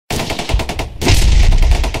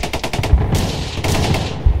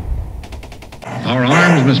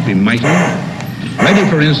arms must be mighty, ready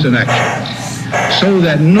for instant action, so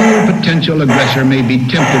that no potential aggressor may be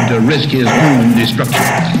tempted to risk his own destruction.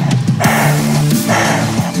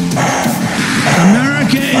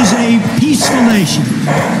 America is a peaceful nation,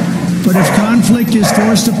 but if conflict is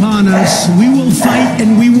forced upon us, we will fight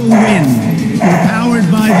and we will win. We're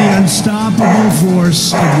powered by the unstoppable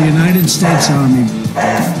force of the United States Army.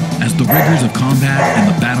 As the rigors of combat and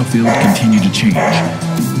the battlefield continue to change,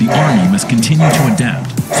 the Army must continue to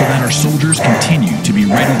adapt so that our soldiers continue to be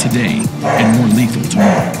ready today and more lethal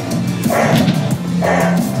tomorrow.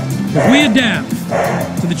 If we adapt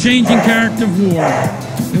to the changing character of war,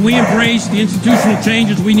 and we embrace the institutional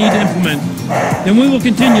changes we need to implement, then we will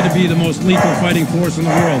continue to be the most lethal fighting force in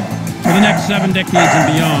the world for the next 7 decades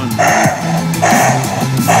and beyond.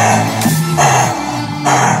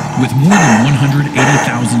 With more than 180,000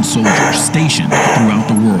 soldiers stationed throughout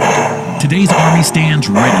the world, today's Army stands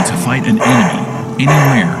ready to fight an enemy,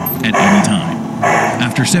 anywhere, at any time.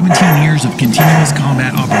 After 17 years of continuous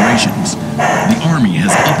combat operations, the Army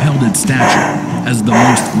has upheld its stature as the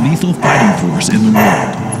most lethal fighting force in the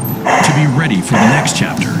world. To be ready for the next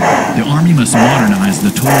chapter, the Army must modernize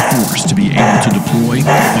the total force to be able to deploy,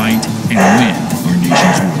 fight, and win our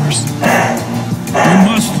nation's wars. We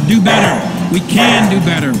must do better. We can do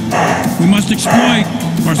better. We must exploit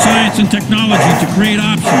our science and technology to create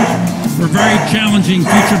options for a very challenging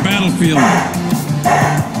future battlefield.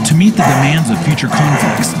 To meet the demands of future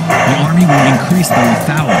conflicts, the Army will increase the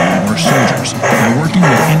lethality of our soldiers by working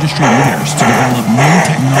with industry leaders to develop new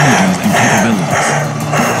technologies and capabilities.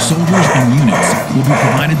 Soldiers and units will be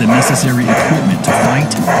provided the necessary equipment to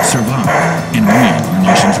fight, survive, and win our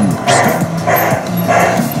nation's wars.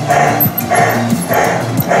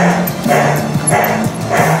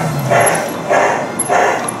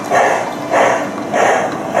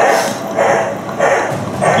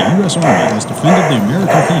 The U.S. Army has defended the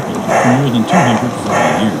American people for more than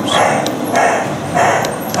 240 years.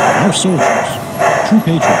 Our soldiers, true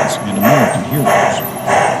patriots and American heroes,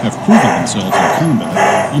 have proven themselves in combat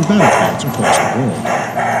on battlefields across the world.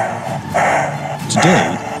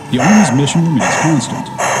 Today, the Army's mission remains constant: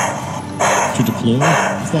 to deploy,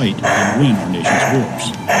 fight, and win our nation's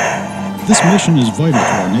wars. This mission is vital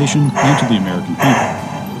to our nation and to the American people.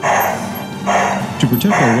 To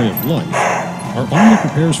protect our way of life, our Army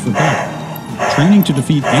prepares for battle, training to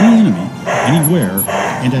defeat any enemy, anywhere,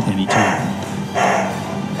 and at any time.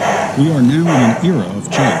 We are now in an era of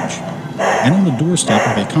change, and on the doorstep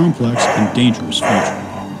of a complex and dangerous future.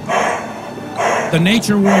 The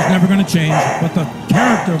nature of war is never going to change, but the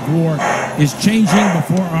character of war is changing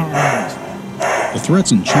before our eyes. The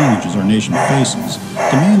threats and challenges our nation faces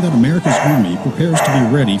demand that America's Army prepares to be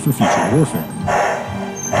ready for future warfare.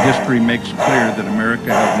 History makes clear that America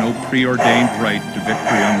has no preordained right to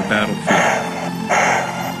victory on the battlefield.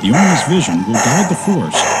 The Army's vision will guide the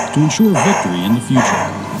force to ensure victory in the future.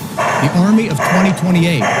 The Army of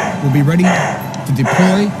 2028 will be ready to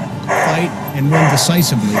deploy, fight, and win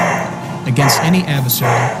decisively against any adversary,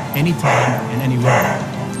 anytime, and anywhere,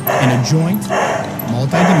 in a joint,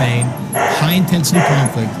 multi-domain, high-intensity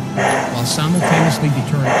conflict, while simultaneously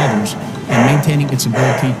deterring others and maintaining its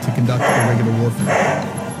ability to conduct irregular warfare.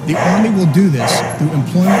 The Army will do this through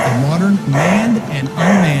employment of modern manned and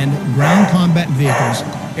unmanned ground combat vehicles,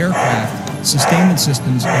 aircraft, sustainment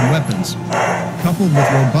systems, and weapons, coupled with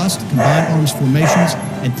robust combined arms formations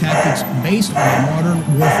and tactics based on a modern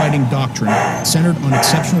warfighting doctrine centered on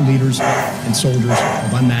exceptional leaders and soldiers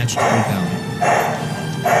of unmatched lethality.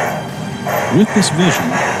 With this vision,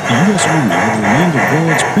 the U.S. Army will remain the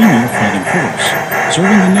world's premier fighting force,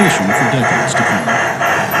 serving the nation for decades to come.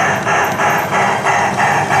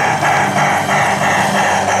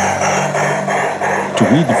 To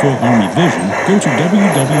read the full Army vision, go to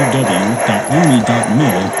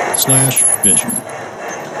www.army.mil/vision.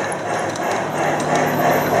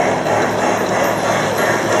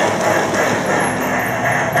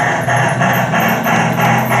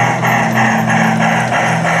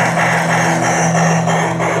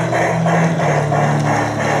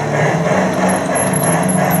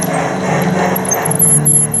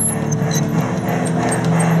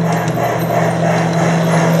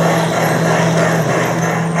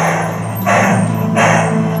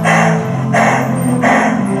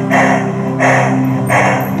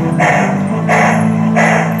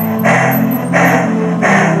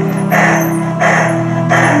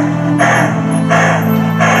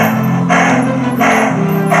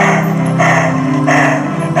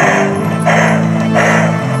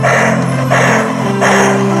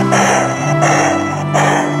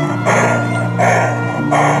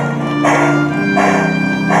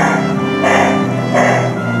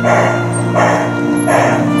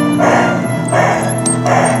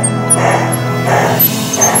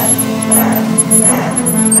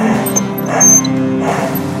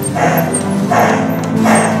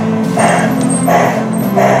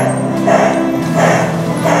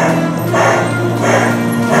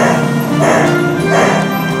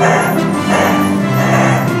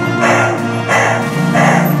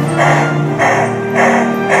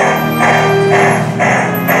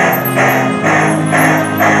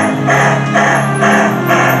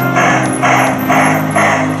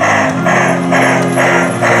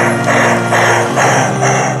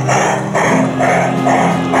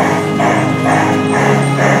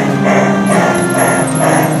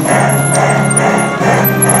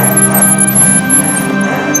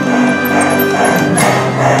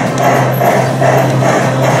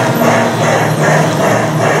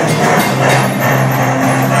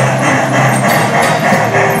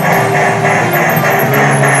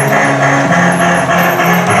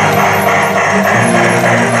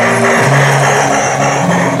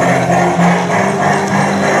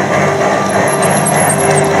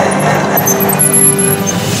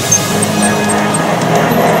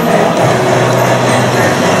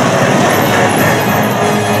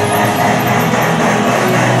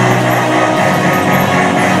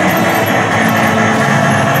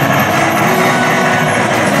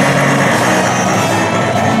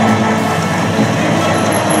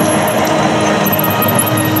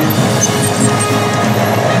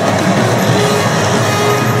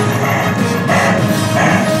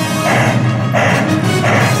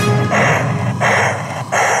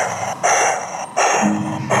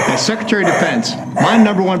 Secretary of Defense, my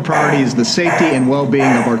number one priority is the safety and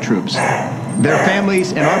well-being of our troops, their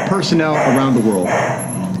families, and our personnel around the world.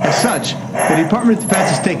 As such, the Department of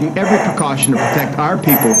Defense is taking every precaution to protect our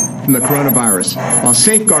people from the coronavirus while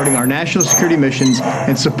safeguarding our national security missions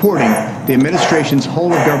and supporting the administration's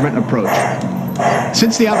whole-of-government approach.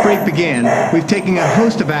 Since the outbreak began, we've taken a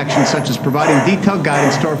host of actions such as providing detailed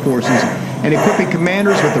guidance to our forces and equipping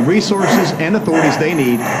commanders with the resources and authorities they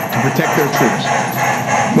need to protect their troops.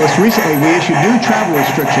 Most recently, we issued new travel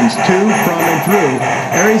restrictions to, from, and through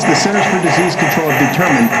areas the Centers for Disease Control have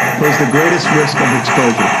determined pose the greatest risk of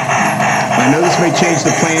exposure. I know this may change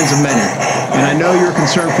the plans of many, and I know you're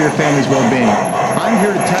concerned for your family's well-being. I'm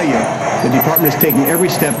here to tell you the Department is taking every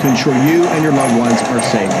step to ensure you and your loved ones are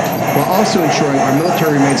safe, while also ensuring our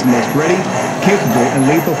military remains the most ready, capable, and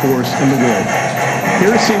lethal force in the world.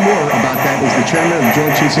 Here to say more about that is the Chairman of the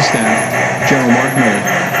Joint Chiefs of Staff, General Mark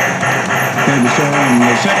Milley. Thank you, sir. And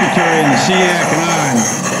the Secretary and the SEAC and I,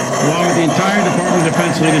 along with the entire Department of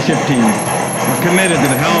Defense leadership team, are committed to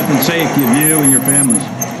the health and safety of you and your families.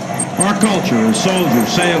 Our culture as soldiers,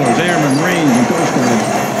 sailors, airmen, Marines, and Coast Guard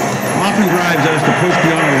often drives us to push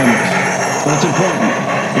beyond our limits. That's important,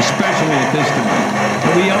 especially at this time.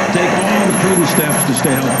 But we take all the prudent steps to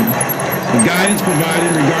stay healthy. The guidance provided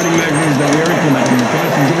regarding measures that we are implementing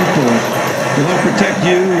across the joint force will help protect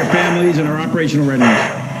you, your families, and our operational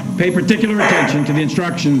readiness. Pay particular attention to the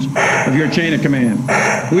instructions of your chain of command.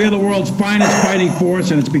 We are the world's finest fighting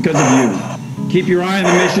force, and it's because of you. Keep your eye on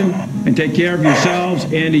the mission and take care of yourselves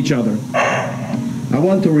and each other. I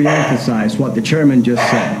want to reemphasize what the chairman just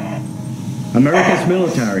said. America's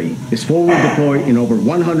military is forward deployed in over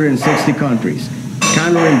 160 countries,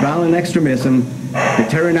 countering violent extremism,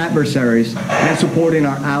 deterring adversaries, and supporting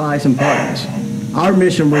our allies and partners. Our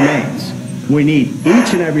mission remains. We need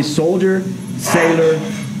each and every soldier, sailor,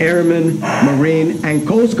 airman, Marine, and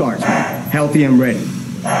Coast Guardsman healthy and ready.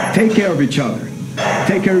 Take care of each other.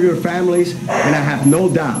 Take care of your families, and I have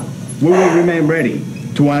no doubt we will remain ready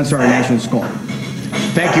to answer our nation's call.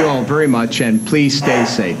 Thank you all very much, and please stay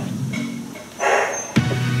safe.